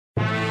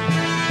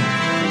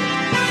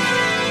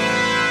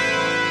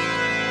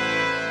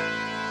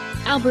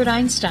Albert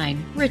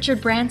Einstein,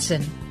 Richard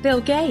Branson,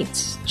 Bill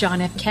Gates, John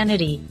F.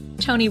 Kennedy,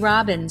 Tony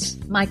Robbins,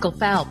 Michael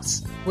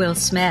Phelps, Will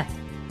Smith.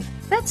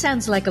 That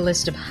sounds like a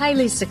list of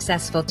highly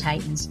successful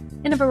titans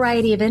in a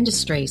variety of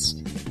industries.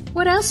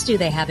 What else do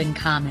they have in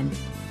common?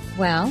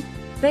 Well,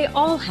 they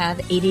all have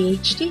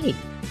ADHD,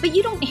 but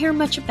you don't hear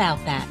much about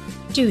that,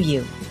 do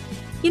you?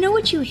 You know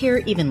what you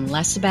hear even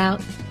less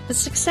about? The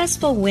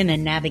successful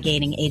women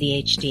navigating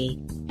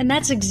ADHD. And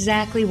that's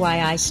exactly why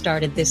I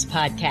started this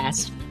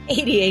podcast,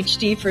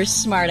 ADHD for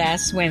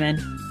Smartass Women.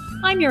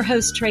 I'm your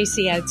host,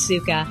 Tracy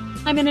Otsuka.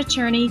 I'm an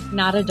attorney,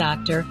 not a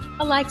doctor,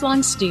 a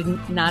lifelong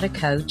student, not a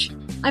coach.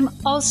 I'm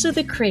also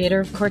the creator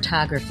of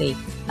Cortography,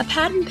 a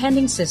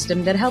patent-pending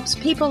system that helps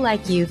people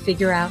like you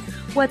figure out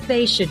what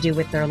they should do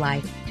with their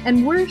life.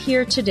 And we're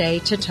here today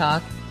to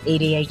talk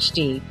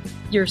ADHD,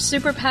 your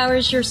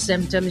superpowers, your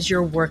symptoms,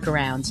 your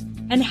workarounds,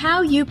 and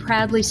how you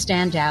proudly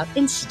stand out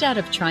instead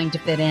of trying to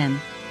fit in.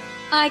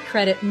 I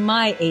credit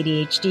my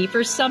ADHD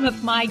for some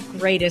of my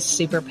greatest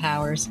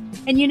superpowers.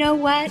 And you know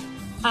what?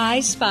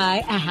 I spy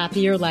a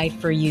happier life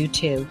for you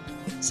too.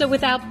 So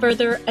without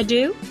further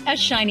ado, a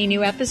shiny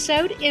new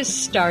episode is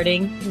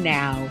starting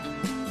now.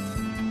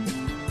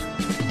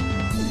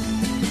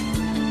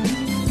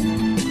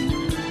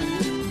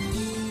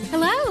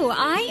 Hello,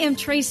 I am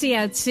Tracy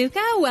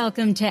Otsuka.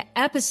 Welcome to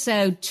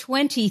episode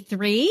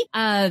 23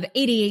 of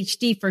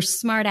ADHD for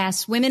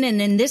Smartass Women.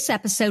 And in this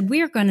episode,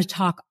 we are going to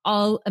talk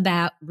all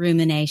about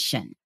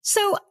rumination.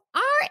 So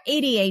our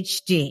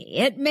ADHD,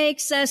 it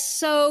makes us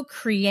so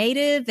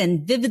creative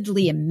and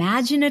vividly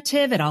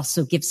imaginative. It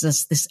also gives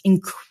us this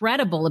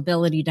incredible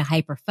ability to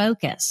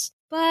hyperfocus.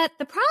 But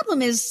the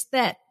problem is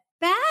that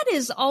bad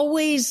is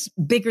always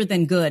bigger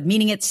than good,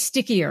 meaning it's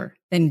stickier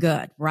than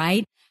good,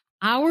 right?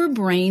 Our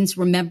brains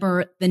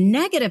remember the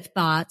negative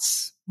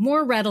thoughts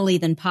more readily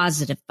than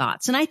positive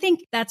thoughts. And I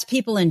think that's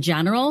people in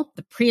general,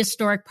 the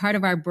prehistoric part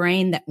of our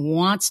brain that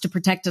wants to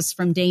protect us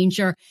from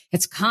danger.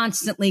 It's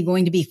constantly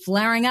going to be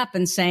flaring up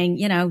and saying,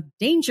 you know,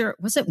 danger.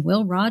 Was it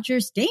Will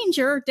Rogers?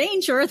 Danger,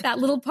 danger, that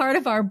little part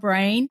of our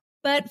brain.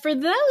 But for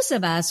those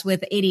of us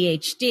with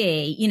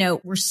ADHD, you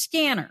know, we're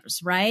scanners,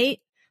 right?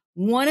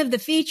 One of the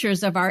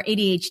features of our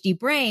ADHD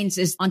brains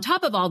is on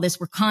top of all this,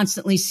 we're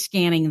constantly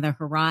scanning the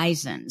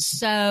horizon.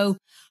 So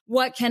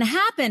what can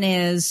happen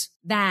is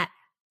that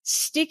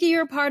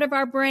stickier part of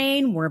our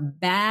brain, where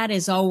bad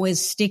is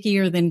always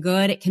stickier than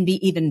good, it can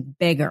be even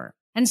bigger.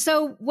 And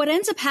so what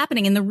ends up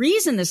happening, and the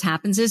reason this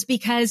happens is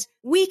because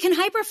we can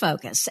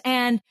hyperfocus,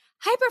 and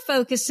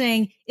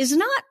hyperfocusing is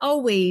not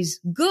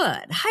always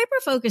good.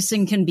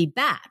 Hyperfocusing can be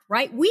bad,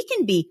 right? We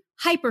can be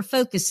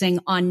hyperfocusing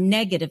on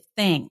negative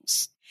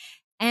things.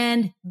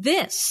 And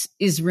this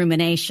is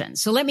rumination.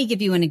 So let me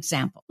give you an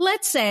example.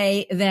 Let's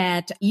say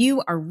that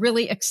you are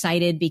really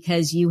excited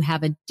because you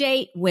have a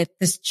date with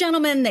this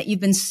gentleman that you've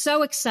been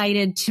so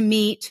excited to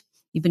meet.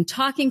 You've been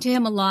talking to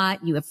him a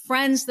lot. You have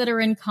friends that are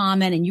in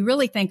common, and you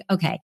really think,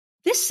 okay,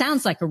 this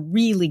sounds like a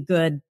really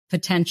good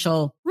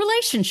potential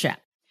relationship.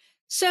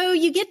 So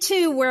you get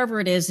to wherever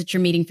it is that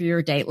you're meeting for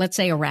your date, let's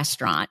say a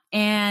restaurant,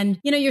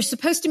 and you're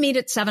supposed to meet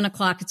at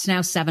 7:00. It's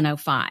now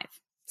 7:05.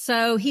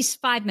 So he's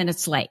 5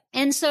 minutes late.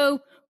 And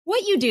so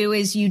what you do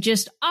is you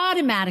just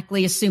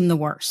automatically assume the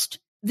worst.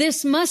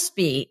 This must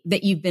be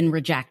that you've been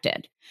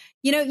rejected.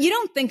 You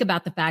don't think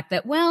about the fact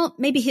that, well,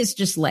 maybe he's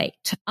just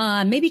late.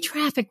 Maybe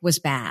traffic was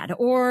bad,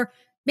 or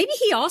maybe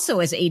he also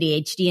has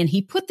ADHD and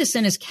he put this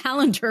in his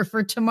calendar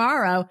for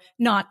tomorrow,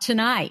 not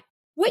tonight.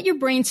 What your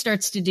brain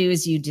starts to do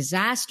is you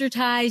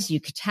disastertize, you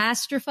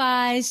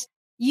catastrophize.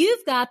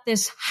 You've got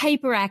this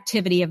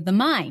hyperactivity of the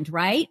mind,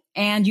 right?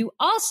 And you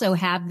also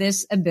have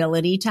this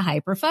ability to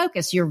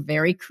hyperfocus. You're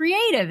very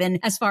creative in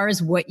as far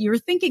as what you're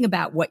thinking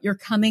about, what you're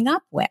coming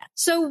up with.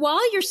 So while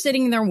you're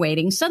sitting there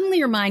waiting, suddenly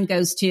your mind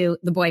goes to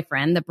the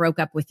boyfriend that broke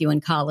up with you in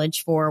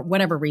college for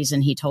whatever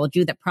reason he told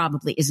you that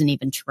probably isn't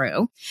even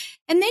true.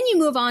 And then you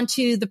move on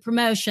to the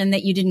promotion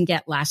that you didn't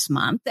get last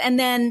month. And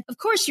then, of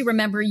course, you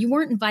remember you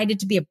weren't invited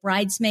to be a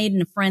bridesmaid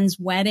in a friend's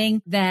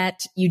wedding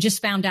that you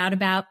just found out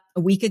about a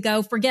week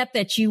ago. Forget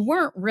that you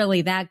weren't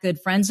really that good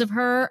friends of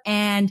her,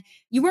 and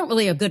you weren't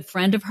really a good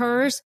friend of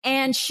hers,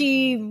 and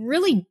she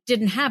really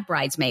didn't have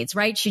bridesmaids,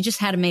 right? She just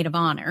had a maid of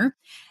honor.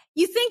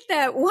 You think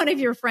that one of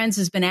your friends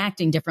has been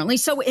acting differently,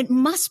 so it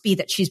must be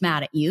that she's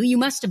mad at you. You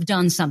must have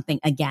done something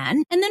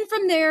again. And then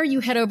from there, you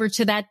head over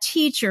to that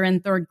teacher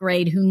in third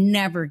grade who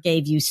never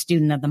gave you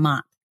student of the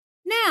month.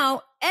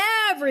 Now,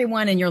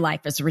 everyone in your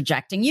life is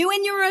rejecting you,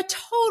 and you're a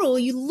total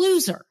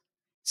loser.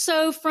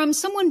 So from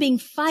someone being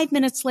 5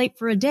 minutes late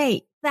for a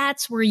date,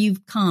 that's where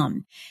you've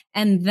come.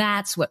 And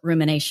that's what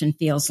rumination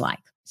feels like.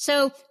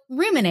 So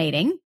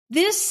ruminating,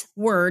 this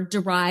word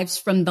derives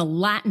from the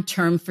Latin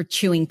term for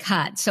chewing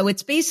cud. So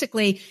it's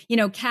basically,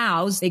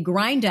 cows, they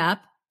grind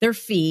up their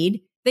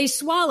feed, they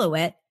swallow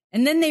it,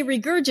 and then they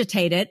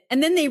regurgitate it,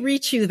 and then they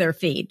rechew their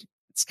feed.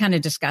 It's kind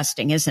of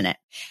disgusting, isn't it?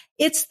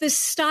 It's this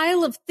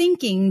style of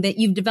thinking that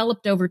you've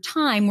developed over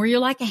time where you're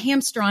like a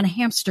hamster on a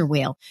hamster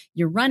wheel.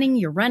 You're running,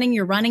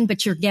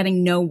 but you're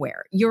getting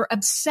nowhere. You're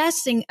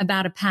obsessing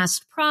about a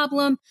past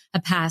problem,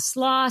 a past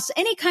loss,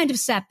 any kind of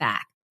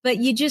setback. But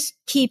you just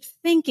keep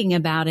thinking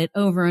about it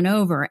over and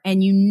over,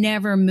 and you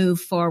never move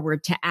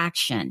forward to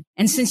action.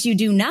 And since you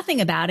do nothing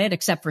about it,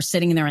 except for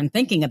sitting there and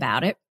thinking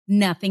about it,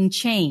 nothing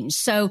changed.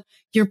 So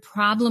your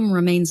problem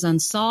remains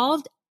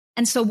unsolved.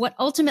 And so what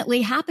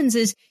ultimately happens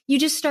is you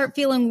just start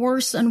feeling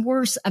worse and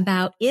worse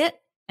about it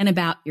and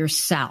about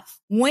yourself.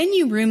 When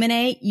you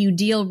ruminate, you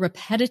deal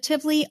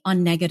repetitively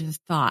on negative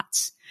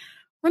thoughts.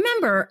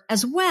 Remember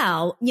as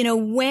well,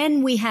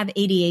 when we have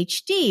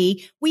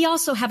ADHD, we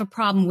also have a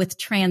problem with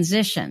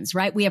transitions,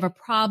 right? We have a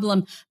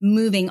problem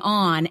moving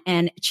on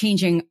and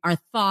changing our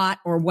thought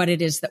or what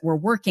it is that we're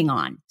working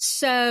on.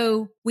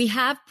 So we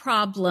have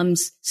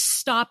problems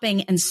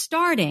stopping and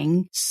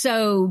starting.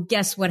 So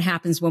guess what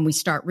happens when we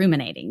start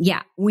ruminating?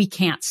 Yeah, we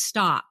can't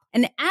stop.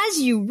 And as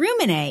you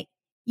ruminate,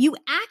 you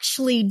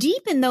actually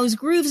deepen those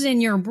grooves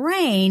in your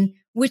brain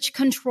which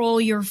control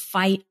your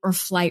fight or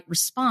flight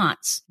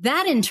response.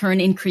 That in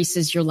turn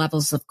increases your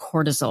levels of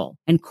cortisol.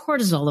 And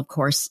cortisol, of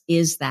course,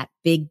 is that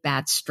big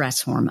bad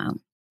stress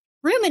hormone.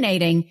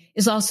 Ruminating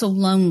is also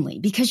lonely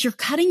because you're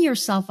cutting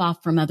yourself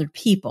off from other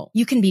people.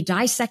 You can be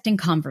dissecting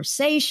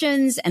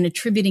conversations and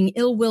attributing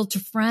ill will to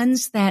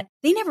friends that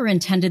they never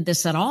intended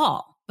this at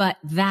all, but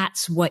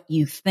that's what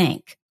you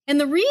think. And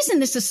the reason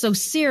this is so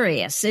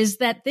serious is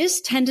that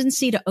this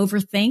tendency to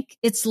overthink,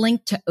 it's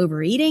linked to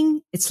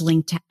overeating, it's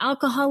linked to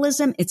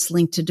alcoholism, it's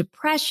linked to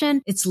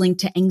depression, it's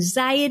linked to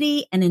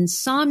anxiety and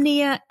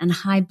insomnia and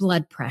high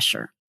blood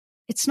pressure.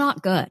 It's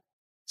not good.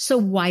 So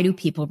why do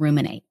people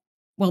ruminate?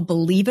 Well,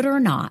 believe it or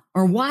not,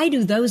 or why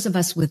do those of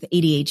us with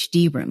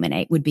ADHD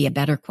ruminate would be a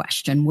better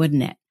question,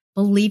 wouldn't it?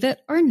 Believe it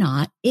or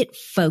not, it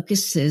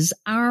focuses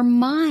our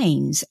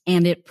minds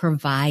and it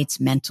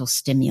provides mental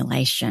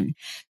stimulation.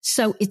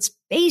 So it's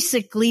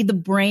basically the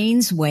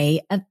brain's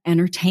way of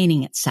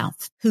entertaining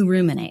itself. Who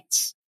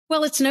ruminates?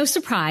 Well, it's no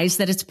surprise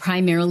that it's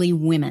primarily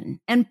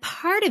women. And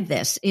part of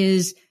this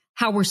is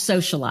how we're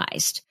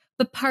socialized.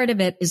 But part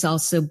of it is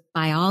also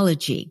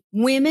biology.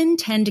 Women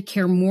tend to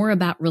care more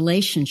about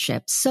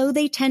relationships, so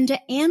they tend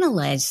to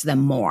analyze them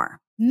more.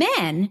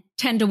 Men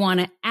tend to want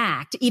to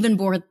act even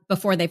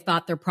before they've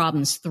thought their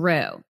problems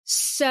through.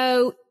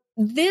 So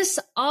this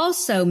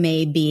also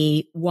may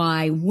be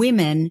why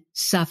women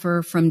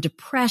suffer from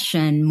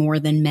depression more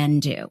than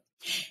men do.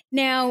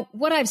 Now,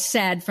 what I've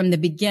said from the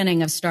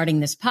beginning of starting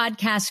this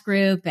podcast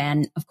group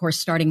and, of course,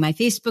 starting my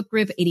Facebook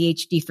group,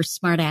 ADHD for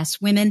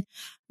Smartass Women,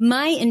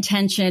 my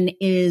intention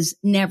is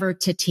never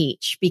to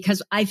teach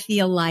because I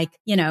feel like,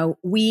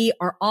 we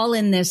are all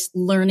in this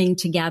learning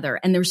together.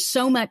 And there's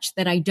so much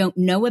that I don't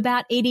know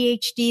about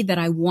ADHD that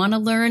I want to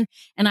learn.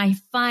 And I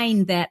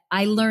find that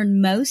I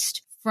learn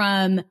most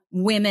from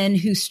women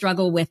who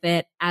struggle with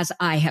it as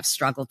I have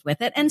struggled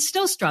with it and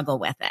still struggle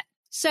with it.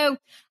 So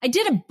I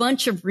did a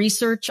bunch of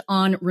research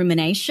on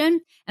rumination.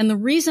 And the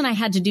reason I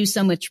had to do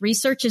so much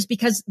research is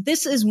because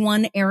this is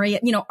one area,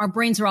 our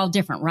brains are all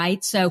different,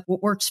 right? So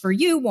what works for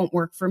you won't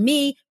work for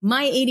me.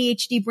 My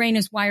ADHD brain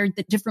is wired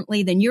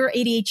differently than your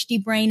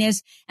ADHD brain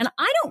is. And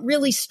I don't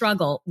really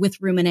struggle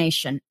with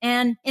rumination.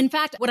 And in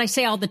fact, what I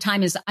say all the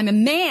time is I'm a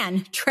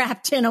man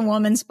trapped in a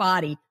woman's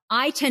body.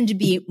 I tend to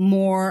be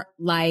more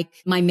like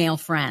my male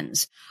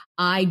friends.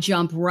 I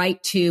jump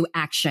right to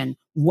action.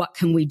 What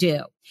can we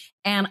do?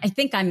 And I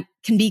think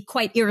can be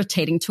quite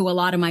irritating to a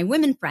lot of my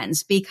women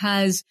friends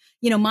because,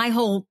 my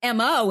whole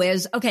MO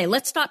is, okay,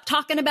 let's stop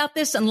talking about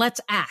this and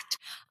let's act.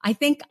 I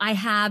think I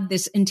have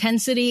this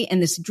intensity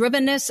and this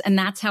drivenness, and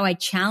that's how I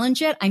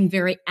challenge it. I'm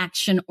very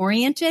action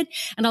oriented.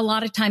 And a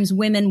lot of times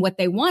women, what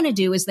they want to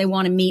do is they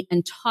want to meet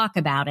and talk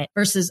about it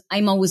versus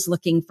I'm always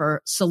looking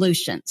for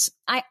solutions.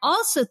 I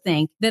also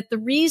think that the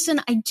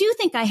reason I do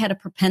think I had a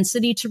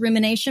propensity to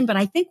rumination, but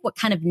I think what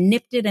kind of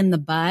nipped it in the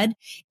bud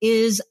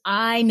is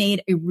I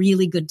made a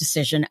really good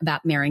decision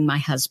about marrying my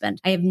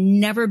husband. I have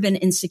never been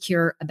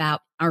insecure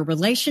about our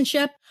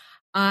relationship.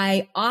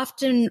 I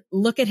often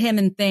look at him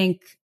and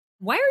think,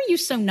 why are you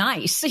so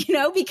nice?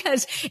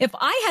 Because if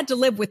I had to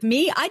live with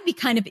me, I'd be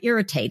kind of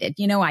irritated.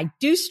 I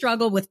do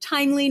struggle with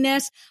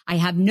timeliness. I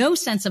have no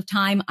sense of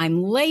time.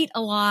 I'm late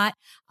a lot.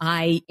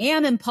 I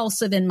am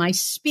impulsive in my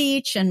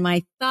speech and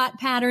my thought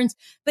patterns,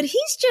 but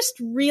he's just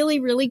really,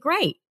 really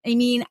great.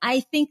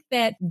 I think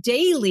that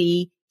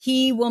daily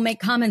he will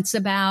make comments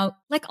about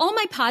all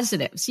my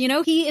positives.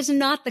 He is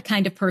not the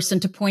kind of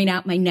person to point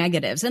out my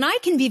negatives. And I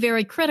can be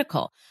very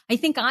critical. I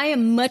think I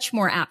am much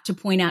more apt to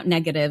point out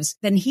negatives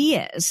than he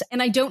is.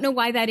 And I don't know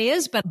why that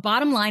is, but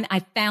bottom line, I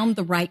found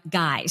the right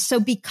guy.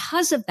 So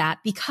because of that,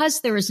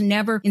 because there is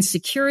never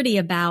insecurity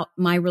about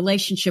my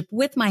relationship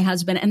with my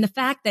husband and the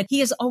fact that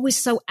he is always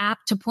so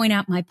apt to point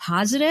out my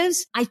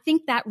positives, I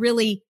think that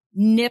really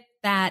nipped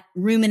that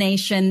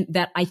rumination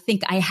that I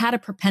think I had a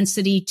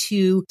propensity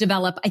to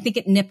develop, I think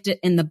it nipped it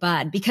in the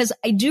bud, because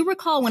I do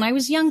recall when I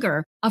was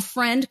younger, a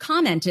friend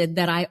commented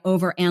that I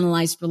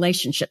overanalyzed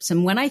relationships.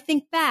 And when I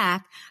think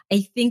back,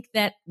 I think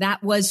that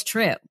that was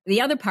true.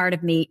 The other part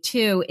of me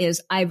too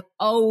is I've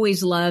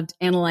always loved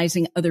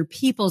analyzing other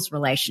people's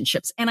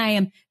relationships, and I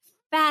am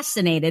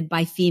fascinated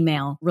by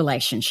female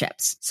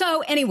relationships.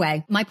 So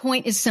anyway, my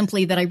point is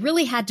simply that I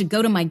really had to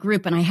go to my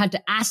group and I had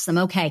to ask them,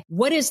 okay,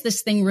 what is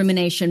this thing,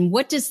 rumination?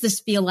 What does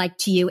this feel like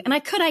to you? And I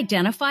could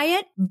identify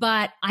it,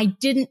 but I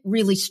didn't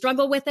really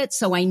struggle with it.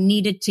 So I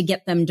needed to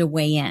get them to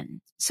weigh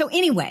in. So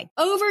anyway,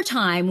 over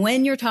time,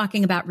 when you're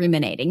talking about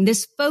ruminating,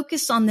 this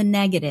focus on the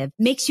negative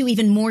makes you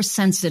even more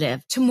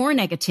sensitive to more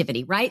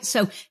negativity, right?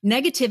 So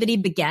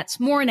negativity begets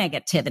more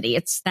negativity.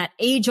 It's that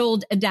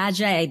age-old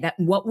adage that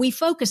what we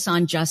focus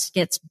on just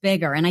gets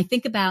bigger. And I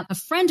think about a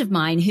friend of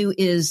mine who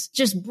is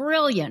just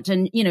brilliant.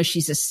 And,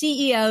 she's a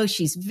CEO.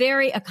 She's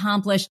very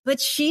accomplished,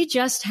 but she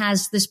just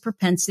has this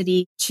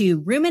propensity to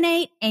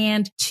ruminate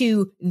and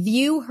to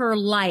view her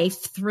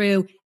life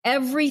through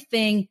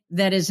everything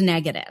that is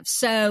negative.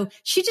 So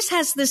she just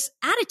has this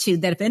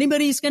attitude that if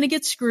anybody's going to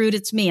get screwed,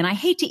 it's me. And I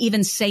hate to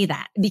even say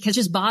that because it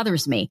just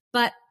bothers me.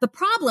 But the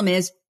problem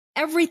is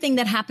everything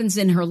that happens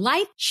in her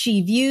life,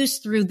 she views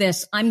through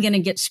this I'm going to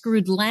get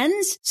screwed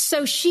lens.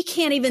 So she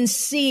can't even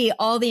see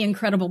all the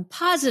incredible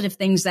positive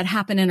things that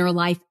happen in her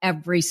life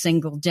every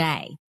single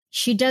day.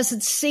 She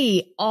doesn't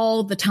see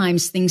all the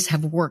times things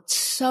have worked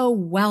so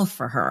well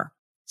for her.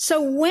 So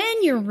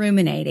when you're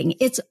ruminating,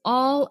 it's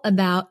all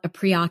about a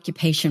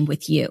preoccupation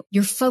with you.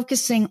 You're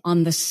focusing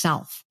on the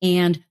self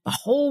and the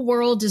whole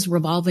world is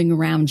revolving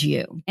around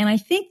you. And I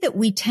think that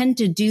we tend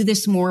to do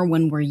this more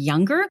when we're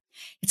younger.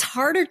 It's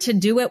harder to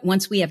do it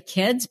once we have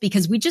kids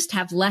because we just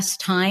have less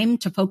time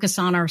to focus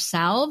on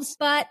ourselves.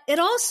 But it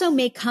also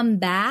may come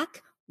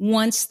back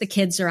once the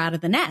kids are out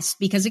of the nest,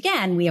 because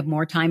again, we have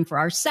more time for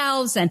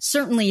ourselves. And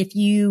certainly if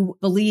you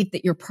believe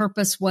that your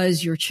purpose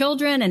was your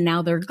children and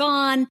now they're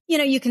gone,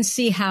 you can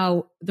see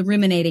how the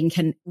ruminating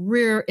can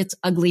rear its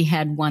ugly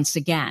head once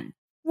again.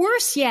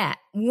 Worse yet,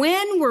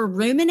 when we're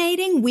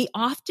ruminating, we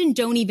often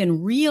don't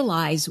even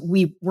realize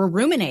we're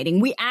ruminating.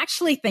 We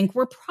actually think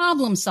we're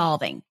problem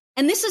solving.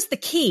 And this is the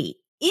key.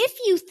 If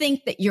you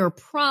think that you're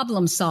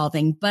problem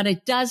solving, but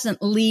it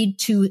doesn't lead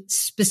to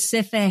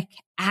specific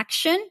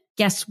action,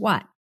 guess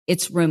what?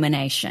 It's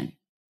rumination.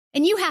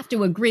 And you have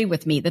to agree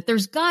with me that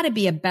there's got to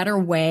be a better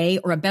way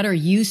or a better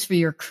use for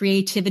your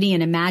creativity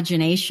and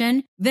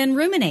imagination than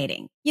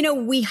ruminating.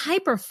 We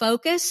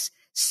hyperfocus,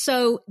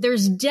 so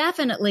there's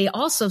definitely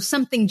also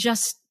something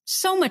just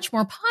so much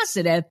more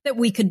positive that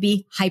we could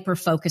be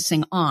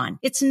hyperfocusing on.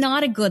 It's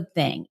not a good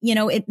thing.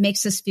 It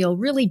makes us feel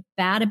really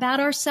bad about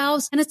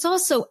ourselves, and it's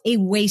also a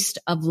waste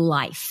of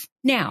life.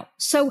 Now,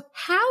 so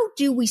how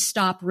do we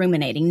stop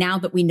ruminating now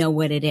that we know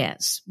what it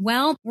is?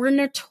 Well, we're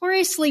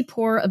notoriously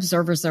poor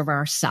observers of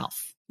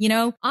ourselves.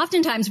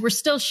 Oftentimes we're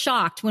still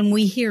shocked when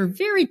we hear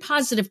very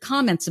positive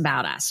comments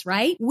about us,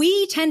 right?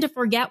 We tend to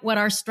forget what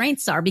our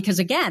strengths are because,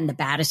 again, the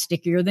bad is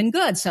stickier than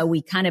good. So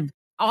we kind of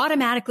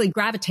automatically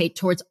gravitate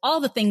towards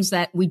all the things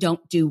that we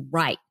don't do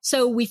right.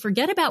 So we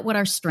forget about what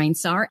our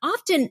strengths are.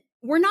 Often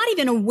we're not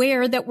even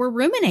aware that we're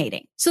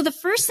ruminating. So the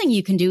first thing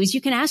you can do is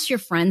you can ask your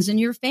friends and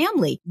your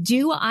family,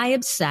 do I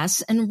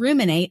obsess and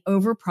ruminate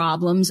over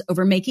problems,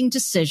 over making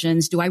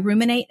decisions? Do I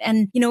ruminate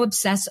and,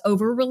 obsess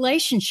over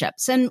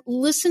relationships? And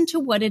listen to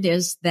what it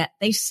is that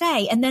they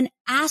say and then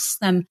ask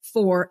them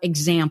for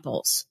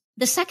examples.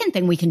 The second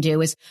thing we can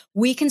do is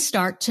we can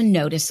start to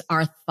notice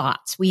our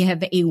thoughts. We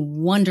have a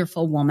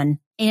wonderful woman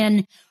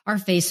in our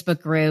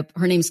Facebook group.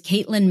 Her name's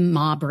Caitlin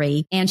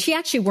Mabry, and she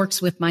actually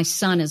works with my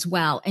son as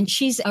well. And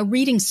she's a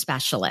reading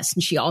specialist,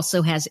 and she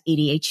also has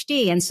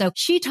ADHD. And so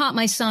she taught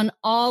my son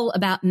all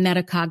about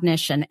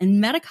metacognition.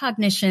 And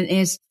metacognition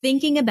is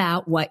thinking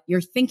about what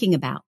you're thinking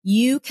about.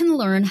 You can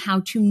learn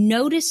how to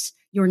notice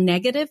your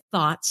negative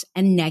thoughts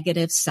and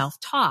negative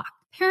self-talk.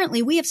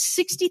 Apparently, we have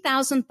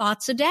 60,000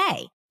 thoughts a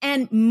day.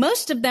 And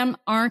most of them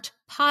aren't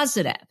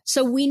positive.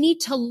 So we need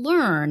to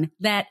learn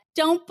that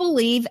don't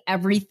believe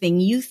everything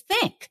you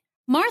think.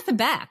 Martha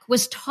Beck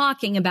was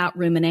talking about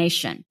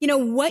rumination.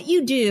 What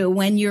you do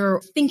when you're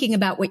thinking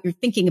about what you're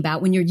thinking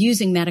about, when you're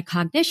using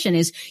metacognition,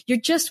 is you're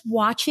just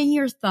watching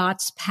your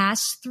thoughts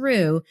pass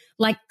through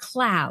like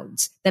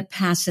clouds that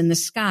pass in the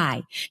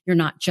sky. You're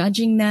not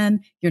judging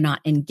them. You're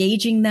not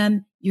engaging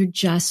them. You're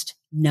just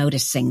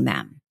noticing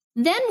them.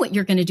 Then what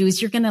you're going to do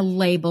is you're going to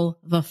label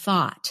the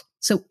thought.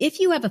 So if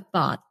you have a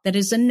thought that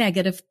is a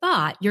negative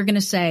thought, you're going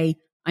to say,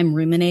 I'm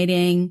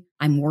ruminating,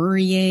 I'm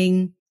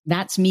worrying,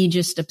 that's me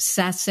just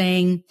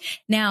obsessing.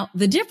 Now,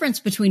 the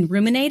difference between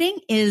ruminating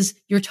is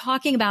you're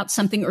talking about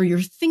something or you're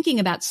thinking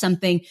about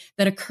something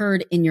that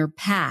occurred in your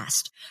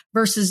past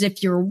versus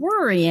if you're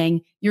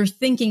worrying, you're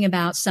thinking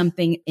about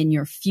something in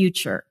your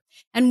future.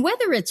 And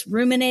whether it's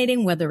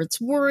ruminating, whether it's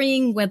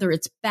worrying, whether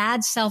it's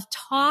bad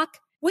self-talk,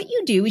 what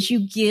you do is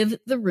you give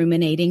the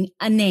ruminating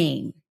a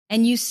name.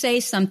 And you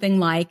say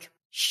something like,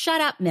 shut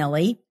up,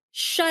 Millie.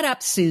 shut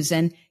up,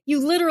 Susan.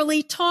 You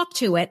literally talk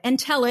to it and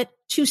tell it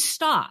to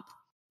stop.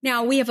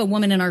 Now, we have a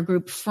woman in our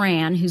group,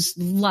 Fran, who's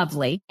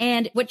lovely.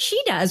 And what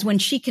she does when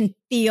she can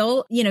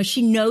feel,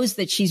 she knows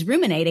that she's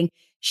ruminating,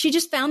 she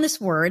just found this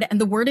word, and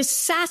the word is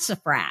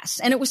sassafras.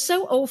 And it was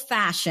so old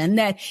fashioned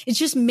that it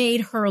just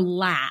made her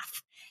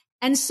laugh.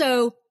 And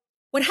so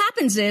what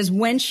happens is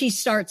when she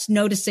starts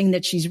noticing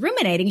that she's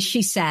ruminating,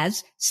 she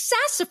says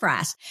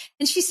sassafras.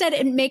 And she said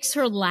it makes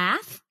her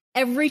laugh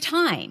every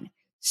time.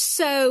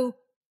 So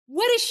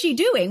what is she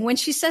doing when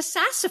she says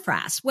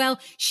sassafras? Well,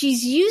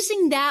 she's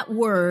using that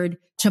word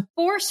to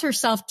force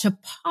herself to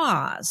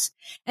pause.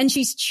 And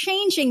she's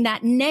changing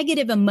that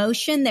negative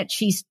emotion that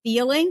she's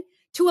feeling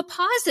to a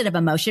positive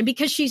emotion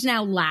because she's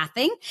now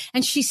laughing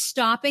and she's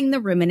stopping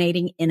the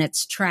ruminating in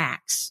its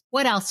tracks.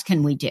 What else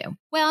can we do?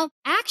 Well,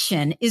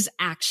 action is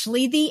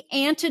actually the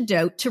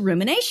antidote to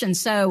rumination.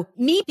 So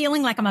me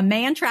feeling like I'm a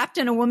man trapped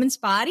in a woman's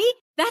body,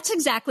 that's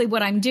exactly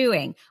what I'm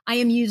doing. I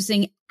am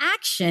using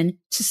action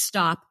to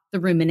stop the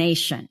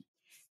rumination.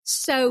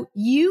 So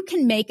you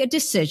can make a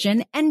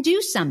decision and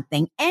do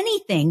something,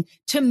 anything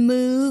to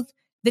move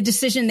the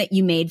decision that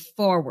you made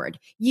forward.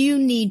 You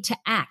need to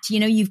act.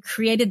 You've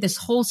created this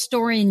whole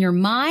story in your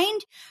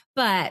mind,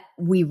 but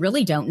we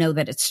really don't know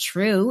that it's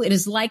true. It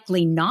is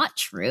likely not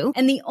true.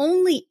 And the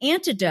only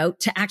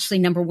antidote to actually,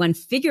 number one,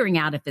 figuring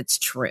out if it's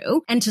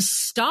true and to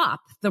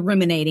stop the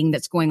ruminating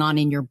that's going on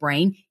in your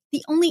brain,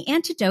 the only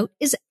antidote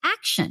is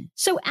action.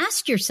 So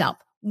ask yourself,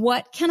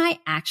 what can I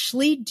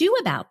actually do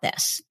about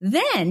this?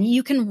 Then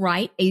you can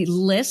write a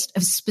list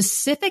of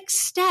specific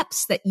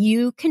steps that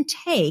you can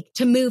take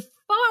to move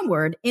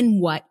forward in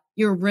what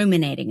you're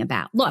ruminating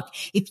about. Look,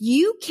 if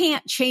you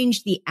can't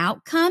change the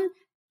outcome,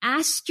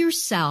 ask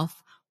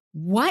yourself,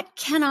 what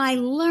can I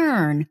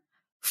learn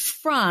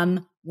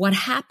from what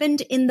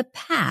happened in the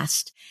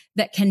past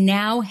that can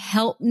now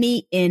help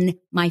me in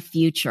my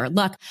future?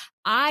 Look,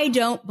 I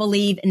don't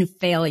believe in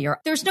failure.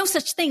 There's no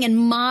such thing in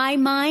my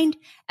mind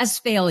as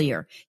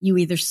failure. You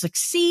either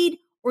succeed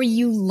or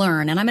you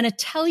learn. And I'm going to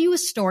tell you a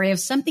story of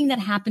something that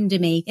happened to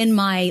me in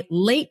my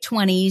late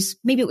 20s,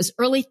 maybe it was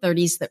early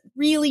 30s, that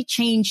really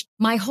changed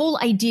my whole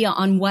idea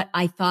on what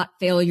I thought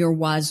failure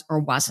was or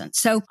wasn't.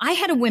 So I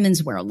had a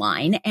women's wear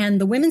line, and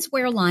the women's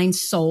wear line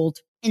sold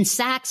in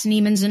Saks,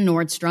 Neiman's, and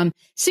Nordstrom.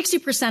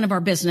 60% of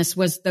our business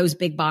was those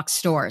big box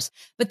stores,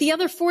 but the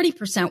other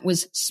 40%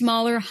 was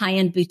smaller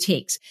high-end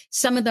boutiques.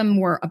 Some of them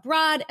were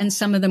abroad and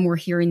some of them were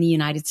here in the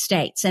United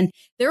States. And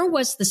there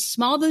was this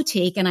small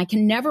boutique, and I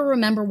can never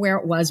remember where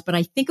it was, but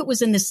I think it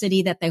was in the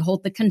city that they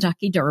hold the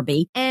Kentucky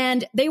Derby.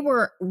 And they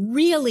were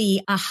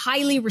really a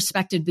highly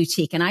respected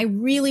boutique. And I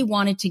really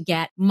wanted to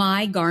get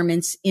my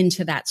garments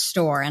into that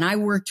store. And I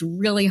worked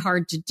really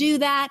hard to do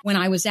that. When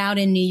I was out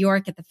in New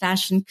York at the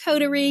Fashion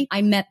Coterie,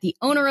 I met the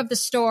owner of the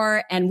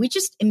store, and we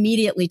just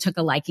immediately took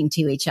a liking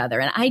to each other.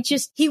 And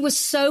he was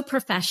so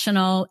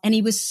professional and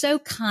he was so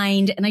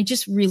kind, and I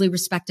just really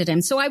respected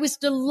him. So I was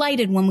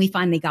delighted when we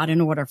finally got an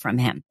order from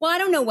him. Well, I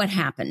don't know what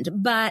happened,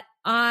 but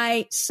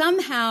I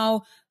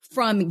somehow,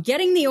 from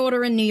getting the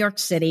order in New York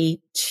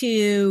City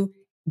to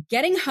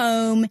getting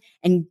home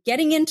and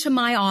getting into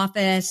my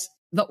office,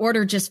 the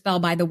order just fell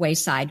by the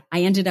wayside.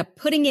 I ended up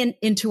putting it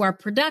into our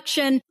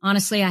production.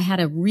 Honestly, I had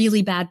a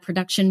really bad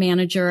production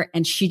manager,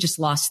 and she just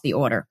lost the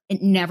order.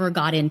 It never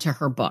got into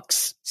her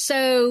books.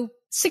 So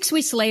 6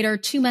 weeks later,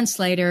 2 months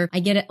later, I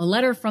get a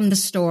letter from the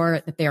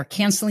store that they are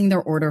canceling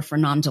their order for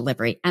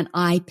non-delivery. And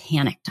I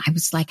panicked. I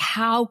was like,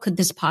 how could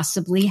this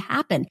possibly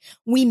happen?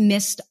 We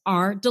missed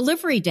our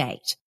delivery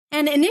date.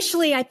 And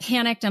initially I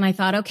panicked and I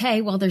thought,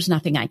 okay, well, there's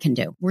nothing I can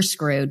do. We're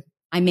screwed.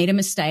 I made a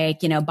mistake.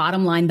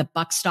 Bottom line, the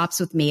buck stops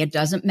with me. It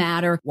doesn't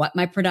matter what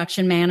my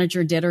production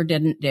manager did or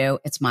didn't do.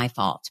 It's my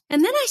fault.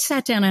 And then I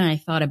sat down and I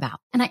thought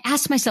and I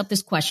asked myself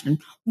this question: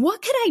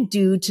 what could I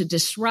do to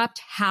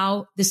disrupt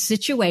how the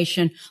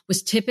situation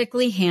was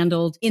typically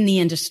handled in the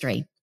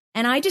industry?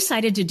 And I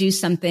decided to do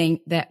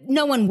something that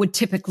no one would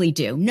typically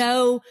do.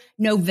 No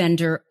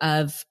vendor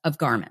of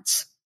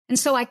garments. And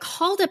so I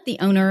called up the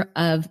owner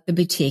of the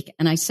boutique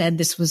and I said,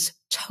 this was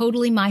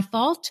totally my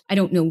fault. I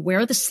don't know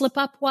where the slip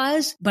up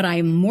was, but I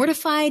am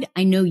mortified.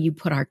 I know you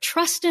put our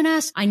trust in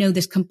us. I know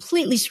this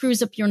completely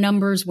screws up your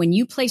numbers when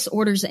you place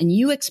orders and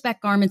you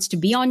expect garments to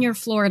be on your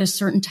floor at a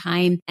certain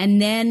time,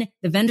 and then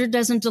the vendor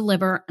doesn't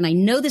deliver. And I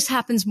know this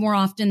happens more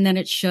often than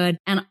it should.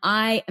 And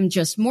I am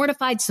just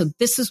mortified. So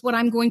this is what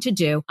I'm going to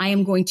do. I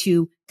am going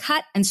to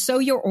cut and sew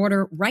your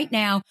order right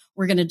now.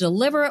 We're going to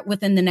deliver it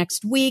within the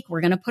next week. We're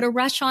going to put a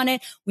rush on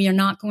it. We are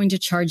not going to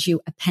charge you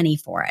a penny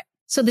for it.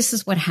 So this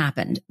is what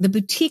happened. The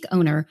boutique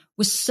owner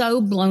was so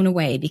blown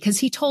away because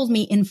he told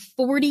me in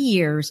 40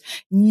 years,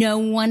 no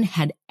one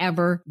had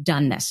ever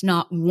done this,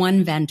 not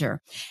one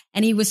vendor.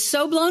 And he was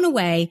so blown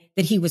away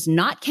that he was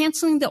not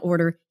canceling the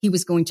order. He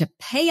was going to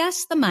pay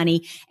us the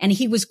money, and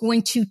he was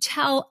going to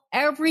tell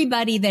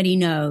everybody that he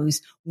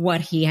knows what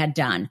he had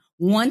done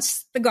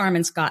once the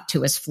garments got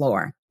to his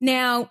floor.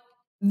 Now,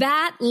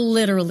 that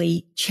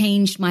literally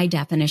changed my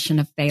definition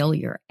of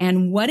failure.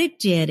 And what it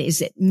did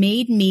is it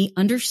made me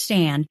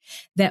understand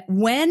that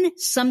when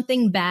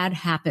something bad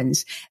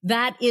happens,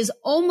 that is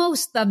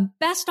almost the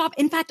best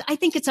in fact, I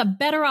think it's a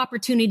better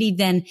opportunity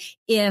than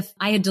if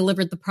I had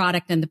delivered the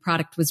product and the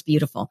product was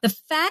beautiful. The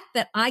fact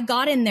that I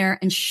got in there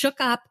and shook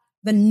up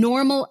the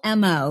normal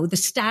MO, the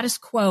status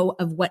quo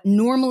of what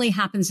normally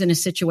happens in a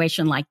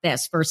situation like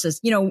this versus,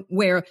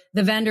 where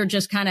the vendor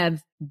just kind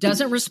of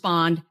doesn't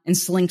respond and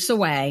slinks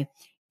away.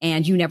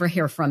 And you never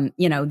hear from,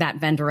 that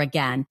vendor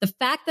again. The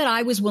fact that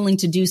I was willing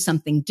to do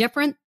something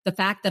different, the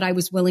fact that I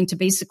was willing to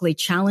basically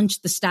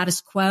challenge the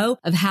status quo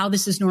of how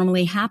this has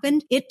normally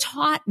happened, it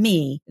taught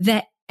me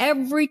that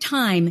every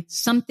time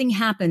something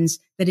happens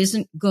that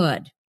isn't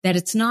good, that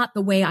it's not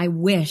the way I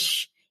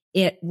wish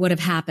it would have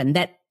happened,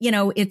 that,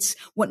 it's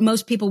what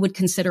most people would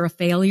consider a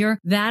failure.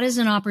 That is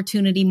an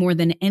opportunity more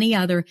than any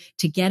other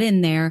to get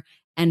in there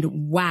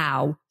and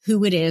wow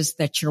who it is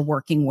that you're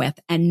working with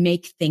and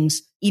make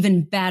things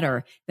even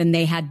better than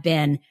they had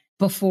been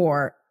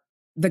before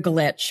the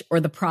glitch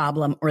or the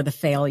problem or the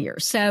failure.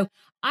 So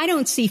I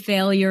don't see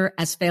failure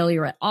as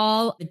failure at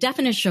all. The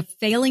definition of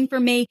failing for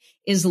me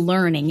is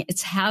learning.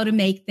 It's how to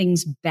make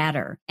things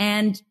better.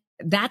 And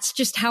that's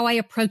just how I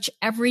approach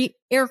every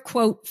air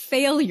quote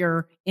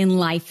failure in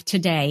life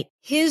today.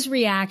 His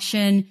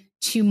reaction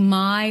to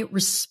my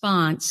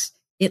response,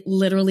 it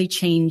literally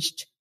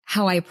changed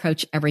how I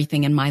approach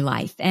everything in my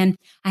life. And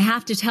I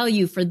have to tell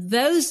you, for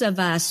those of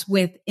us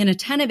with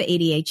inattentive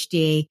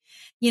ADHD,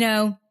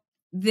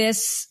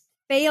 this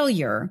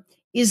failure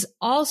is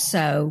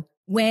also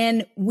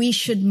when we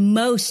should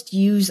most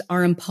use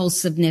our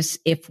impulsiveness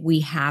if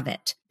we have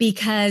it.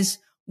 Because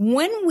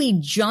when we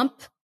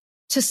jump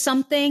to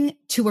something,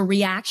 to a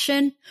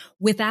reaction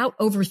without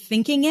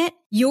overthinking it,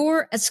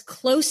 you're as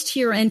close to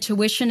your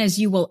intuition as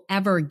you will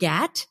ever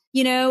get,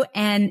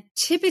 and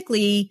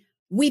typically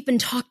we've been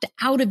talked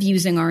out of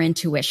using our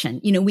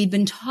intuition. We've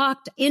been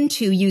talked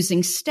into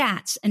using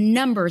stats and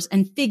numbers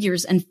and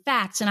figures and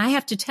facts. And I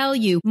have to tell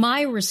you,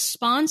 my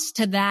response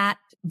to that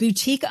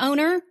boutique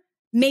owner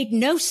made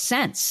no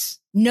sense.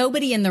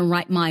 Nobody in their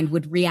right mind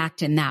would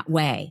react in that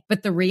way.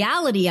 But the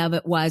reality of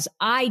it was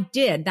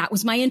that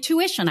was my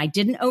intuition. I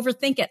didn't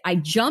overthink it. I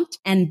jumped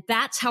and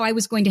that's how I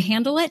was going to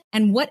handle it.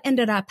 And what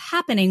ended up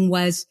happening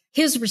was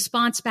his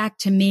response back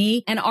to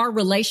me and our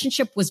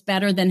relationship was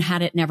better than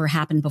had it never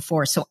happened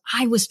before. So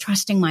I was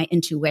trusting my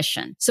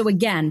intuition. So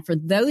again, for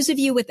those of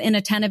you with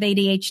inattentive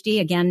ADHD,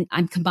 again,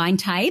 I'm combined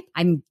type.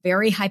 I'm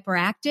very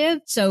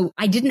hyperactive. So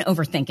I didn't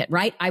overthink it,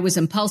 right? I was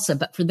impulsive.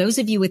 But for those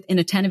of you with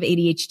inattentive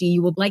ADHD,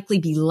 you will likely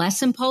be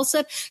less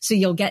impulsive. So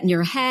you'll get in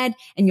your head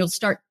and you'll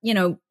start,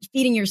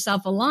 feeding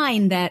yourself a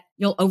line that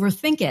you'll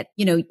overthink it.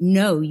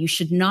 No, you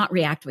should not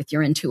react with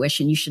your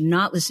intuition. You should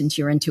not listen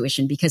to your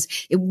intuition because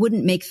it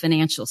wouldn't make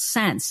financial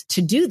sense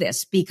to do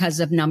this because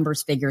of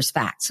numbers, figures,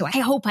 facts. So I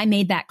hope I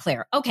made that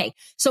clear. Okay.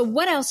 So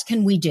what else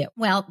can we do?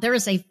 Well, there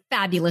is a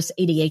fabulous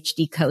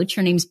ADHD coach.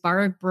 Her name's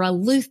Barbara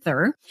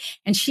Luther,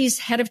 and she's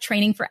head of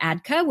training for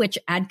ADCA, which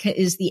ADCA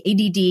is the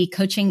ADD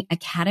Coaching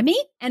Academy.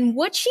 And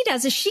what she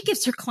does is she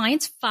gives her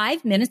clients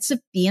 5 minutes of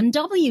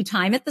BMW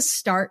time at the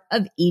start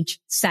of each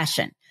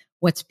session.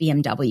 What's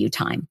BMW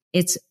time?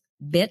 It's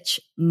bitch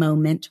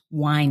moment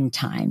whine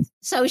time.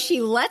 So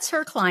she lets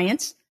her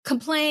clients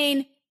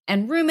complain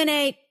and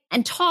ruminate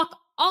and talk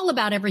all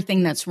about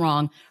everything that's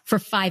wrong for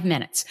 5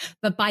 minutes.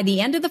 But by the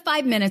end of the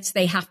 5 minutes,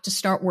 they have to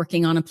start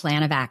working on a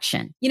plan of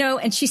action.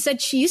 And she said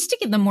she used to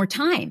give them more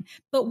time,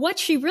 but what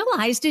she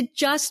realized, it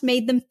just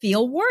made them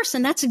feel worse.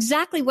 And that's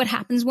exactly what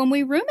happens when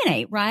we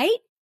ruminate, right?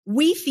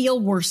 We feel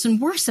worse and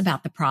worse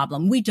about the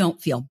problem. We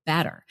don't feel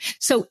better.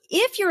 So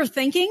if you're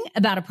thinking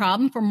about a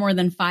problem for more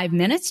than 5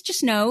 minutes,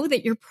 just know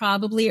that you're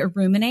probably a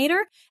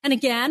ruminator. And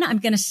again, I'm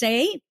going to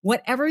say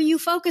whatever you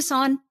focus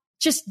on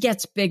just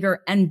gets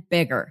bigger and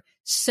bigger.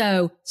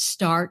 So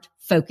start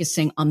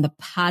focusing on the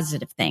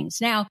positive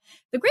things. Now,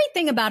 the great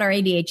thing about our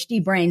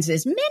ADHD brains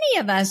is many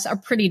of us are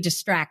pretty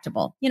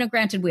distractible.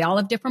 Granted, we all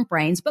have different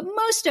brains, but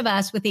most of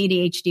us with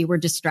ADHD, we're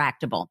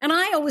distractible. And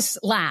I always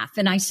laugh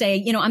and I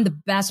say, I'm the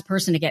best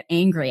person to get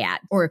angry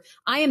at, or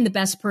I am the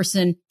best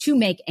person to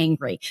make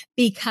angry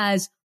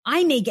because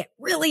I may get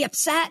really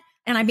upset.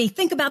 And I may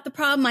think about the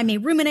problem. I may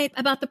ruminate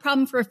about the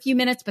problem for a few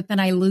minutes, but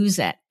then I lose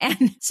it. And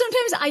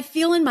sometimes I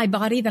feel in my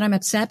body that I'm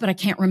upset, but I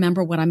can't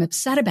remember what I'm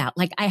upset about.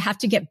 Like I have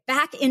to get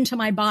back into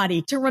my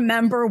body to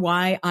remember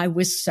why I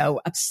was so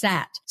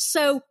upset.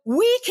 So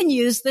we can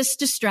use this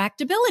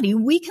distractibility.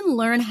 We can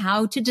learn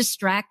how to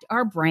distract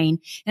our brain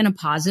in a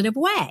positive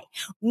way.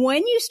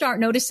 When you start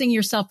noticing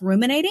yourself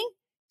ruminating,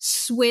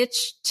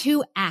 switch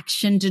to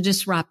action to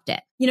disrupt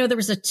it. There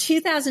was a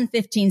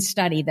 2015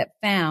 study that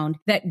found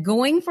that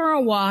going for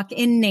a walk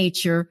in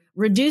nature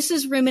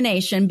reduces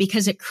rumination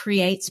because it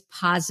creates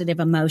positive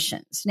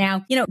emotions.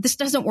 Now, this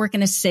doesn't work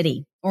in a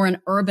city or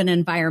an urban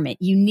environment.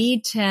 You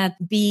need to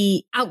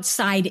be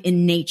outside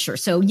in nature.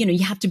 So,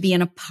 you have to be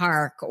in a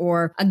park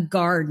or a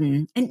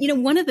garden. And,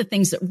 one of the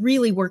things that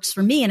really works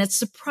for me, and it's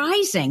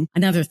surprising,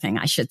 another thing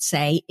I should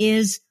say,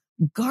 is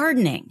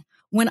gardening.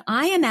 when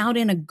I am out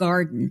in a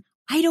garden,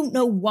 I don't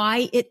know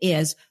why it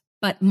is,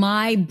 but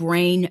my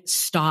brain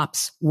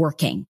stops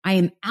working. I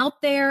am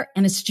out there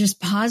and it's just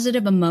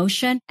positive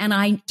emotion and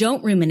I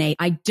don't ruminate.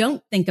 I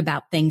don't think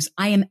about things.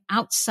 I am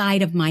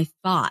outside of my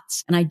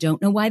thoughts and I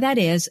don't know why that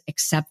is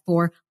except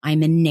for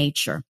I'm in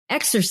nature.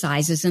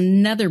 Exercise is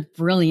another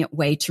brilliant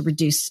way to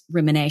reduce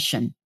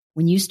rumination.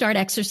 When you start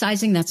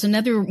exercising, that's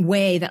another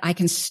way that I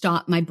can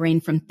stop my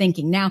brain from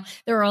thinking. Now,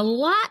 there are a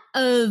lot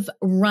of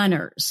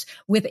runners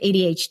with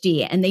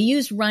ADHD, and they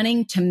use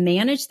running to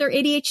manage their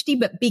ADHD,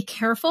 but be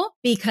careful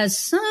because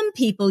some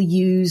people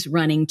use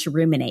running to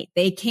ruminate.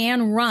 They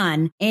can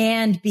run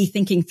and be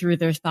thinking through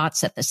their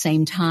thoughts at the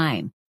same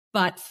time.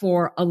 But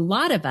for a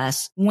lot of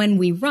us, when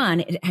we run,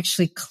 it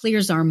actually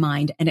clears our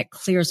mind and it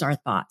clears our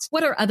thoughts.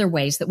 What are other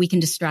ways that we can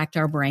distract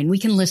our brain? We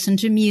can listen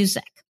to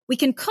music. We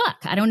can cook.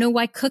 I don't know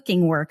why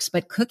cooking works,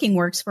 but cooking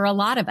works for a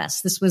lot of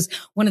us. This was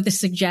one of the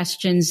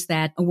suggestions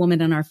that a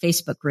woman in our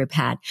Facebook group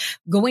had.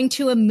 Going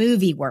to a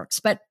movie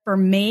works. But for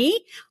me,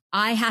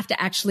 I have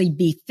to actually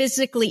be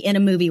physically in a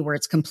movie where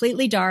it's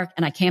completely dark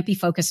and I can't be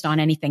focused on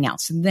anything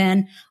else.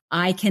 Then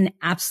I can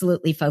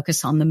absolutely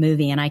focus on the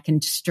movie and I can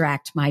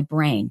distract my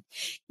brain.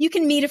 You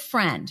can meet a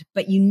friend,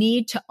 but you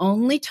need to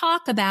only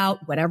talk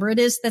about whatever it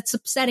is that's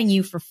upsetting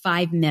you for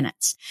 5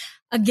 minutes.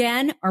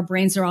 Again, our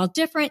brains are all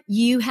different.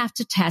 You have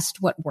to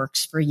test what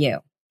works for you.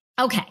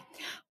 Okay.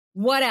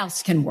 What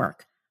else can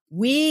work?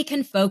 We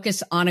can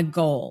focus on a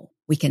goal.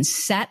 We can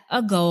set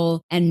a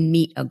goal and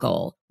meet a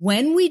goal.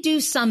 When we do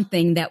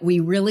something that we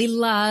really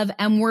love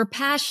and we're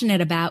passionate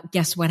about,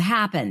 guess what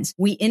happens?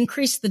 We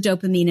increase the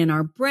dopamine in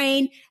our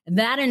brain.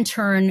 That in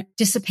turn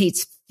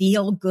dissipates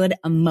feel good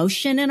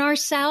emotion in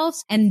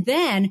ourselves. And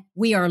then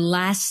we are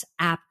less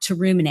apt to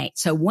ruminate.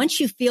 So once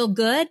you feel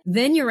good,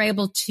 then you're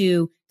able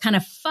to kind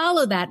of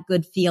follow that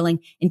good feeling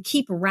and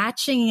keep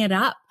ratcheting it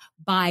up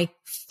by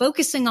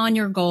focusing on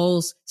your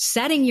goals,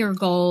 setting your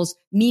goals,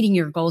 meeting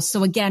your goals.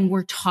 So again,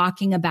 we're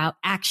talking about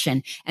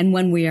action. And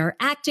when we are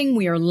acting,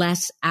 we are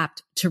less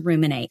apt to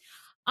ruminate.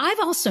 I've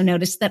also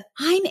noticed that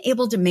I'm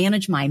able to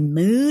manage my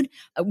mood.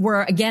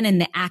 We're again in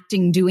the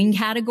acting doing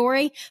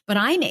category, but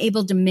I'm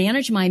able to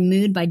manage my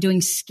mood by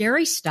doing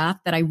scary stuff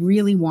that I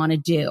really want to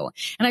do.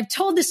 And I've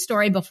told this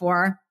story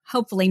before,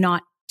 hopefully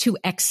not to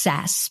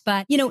excess.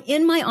 But,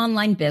 in my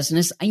online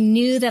business, I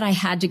knew that I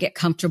had to get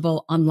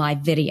comfortable on live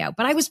video,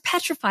 but I was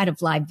petrified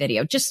of live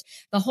video. Just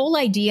the whole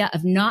idea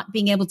of not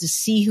being able to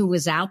see who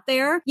was out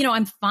there.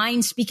 I'm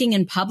fine speaking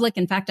in public.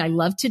 In fact, I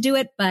love to do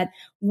it. But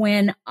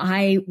when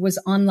I was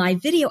on live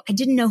video, I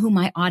didn't know who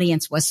my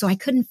audience was. So I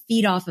couldn't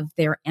feed off of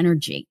their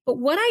energy. But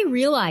what I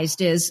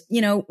realized is,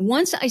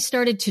 once I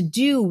started to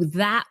do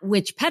that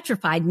which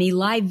petrified me,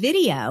 live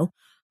video,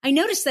 I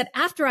noticed that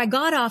after I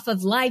got off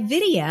of live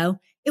video,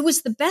 it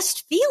was the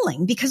best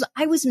feeling because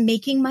I was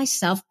making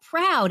myself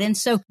proud. And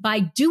so by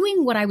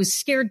doing what I was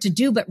scared to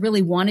do, but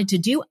really wanted to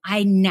do,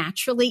 I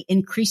naturally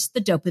increased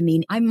the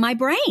dopamine in my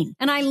brain.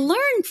 And I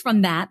learned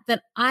from that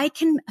I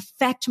can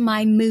affect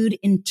my mood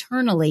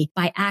internally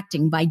by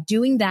acting, by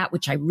doing that,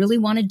 which I really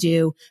want to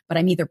do, but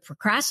I'm either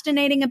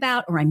procrastinating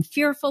about or I'm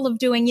fearful of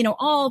doing,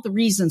 all the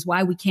reasons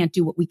why we can't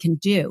do what we can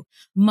do.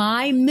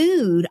 My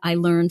mood, I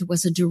learned,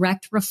 was a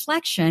direct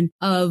reflection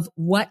of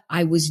what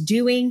I was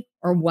doing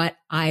or what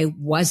I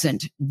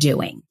wasn't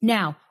doing.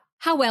 Now,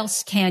 how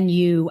else can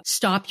you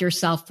stop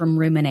yourself from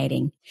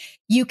ruminating?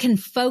 You can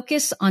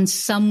focus on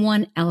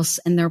someone else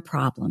and their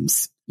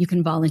problems. You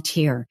can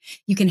volunteer.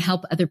 You can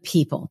help other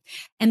people.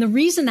 And the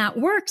reason that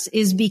works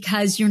is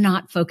because you're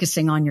not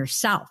focusing on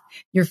yourself.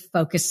 You're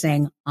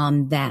focusing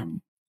on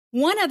them.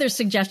 One other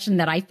suggestion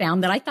that I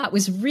found that I thought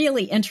was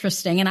really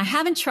interesting, and I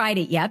haven't tried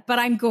it yet, but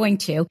I'm going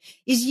to,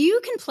 is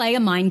you can play a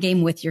mind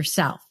game with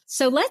yourself.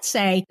 So let's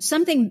say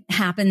something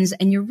happens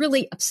and you're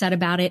really upset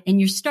about it and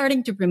you're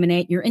starting to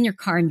ruminate. You're in your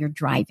car and you're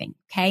driving.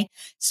 Okay.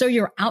 So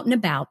you're out and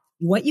about.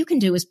 What you can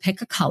do is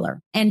pick a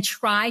color and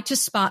try to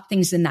spot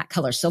things in that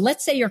color. So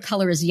let's say your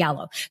color is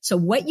yellow. So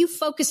what you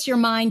focus your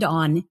mind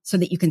on so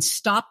that you can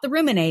stop the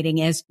ruminating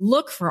is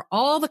look for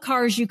all the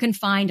cars you can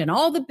find and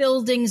all the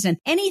buildings and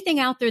anything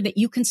out there that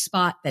you can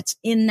spot that's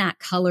in that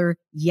color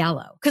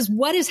yellow. Because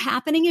what is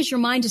happening is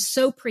your mind is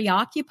so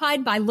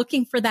preoccupied by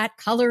looking for that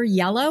color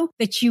yellow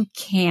that you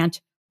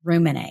can't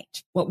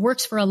ruminate. What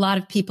works for a lot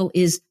of people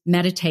is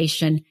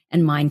meditation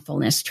and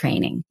mindfulness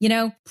training.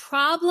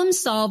 Problem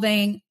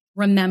solving,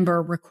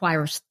 remember,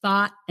 requires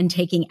thought and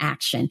taking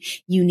action.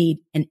 You need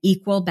an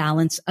equal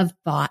balance of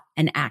thought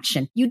and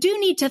action. You do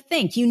need to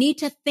think. You need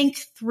to think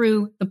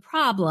through the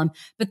problem,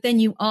 but then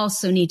you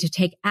also need to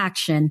take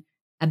action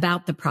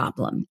about the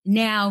problem.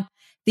 Now,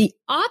 the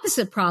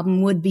opposite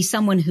problem would be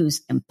someone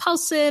who's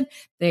impulsive.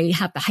 They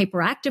have the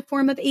hyperactive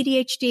form of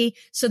ADHD,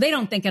 so they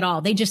don't think at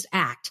all. They just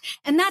act.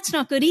 And that's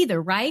not good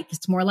either, right?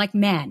 It's more like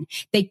men.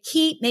 They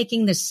keep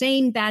making the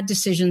same bad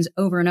decisions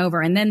over and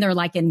over, and then they're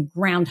like in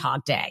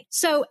Groundhog Day.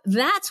 So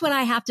that's what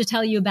I have to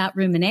tell you about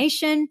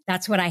rumination.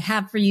 That's what I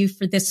have for you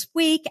for this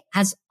week.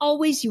 As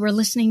always, you are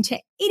listening to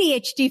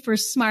ADHD for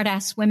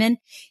Smartass Women.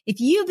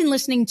 If you've been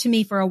listening to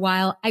me for a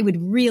while, I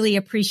would really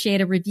appreciate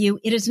a review.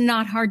 It is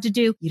not hard to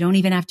do. You don't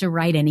even have to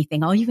write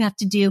anything. All you have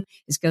to do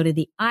is go to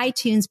the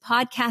iTunes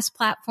podcast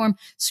platform,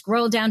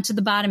 scroll down to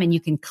the bottom, and you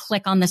can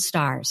click on the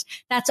stars.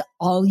 That's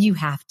all you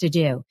have to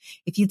do.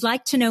 If you'd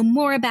like to know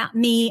more about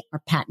me, our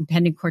patent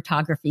pending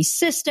cartography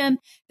system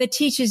that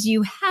teaches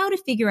you how to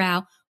figure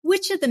out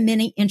which of the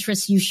many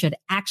interests you should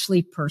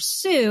actually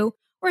pursue,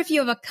 or if you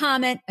have a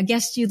comment, a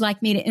guest you'd like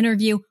me to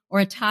interview, or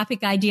a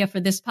topic idea for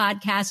this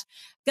podcast,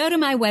 go to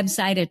my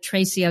website at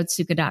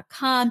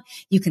tracyotsuka.com.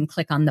 You can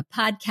click on the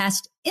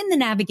podcast in the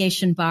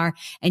navigation bar,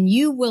 and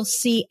you will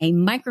see a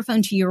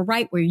microphone to your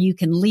right where you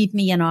can leave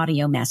me an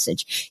audio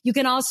message. You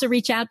can also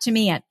reach out to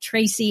me at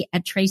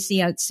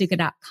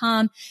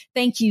tracy@tracyotsuka.com.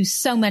 Thank you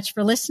so much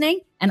for listening,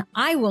 and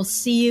I will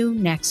see you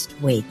next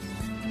week.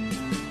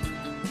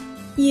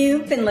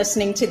 You've been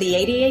listening to the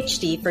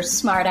ADHD for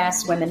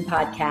Smartass Women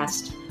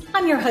podcast.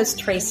 I'm your host,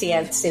 Tracy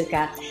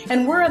Otsuka,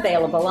 and we're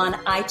available on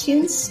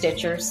iTunes,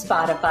 Stitcher,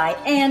 Spotify,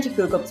 and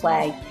Google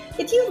Play.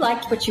 If you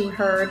liked what you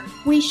heard,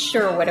 we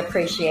sure would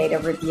appreciate a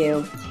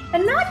review.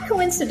 And not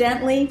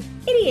coincidentally,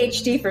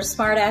 ADHD for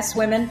Smartass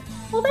Women,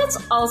 well, that's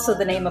also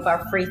the name of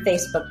our free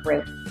Facebook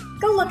group.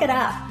 Go look it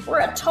up. We're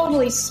a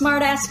totally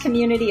smartass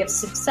community of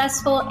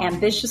successful,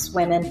 ambitious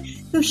women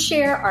who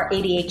share our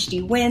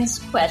ADHD wins,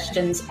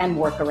 questions, and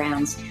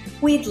workarounds.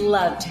 We'd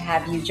love to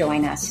have you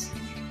join us.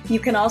 You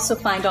can also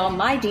find all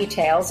my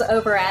details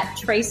over at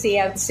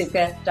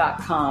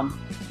tracyotsuka.com.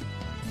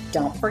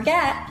 Don't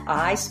forget,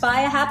 I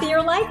spy a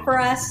happier life for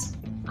us,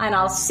 and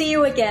I'll see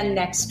you again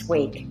next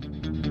week.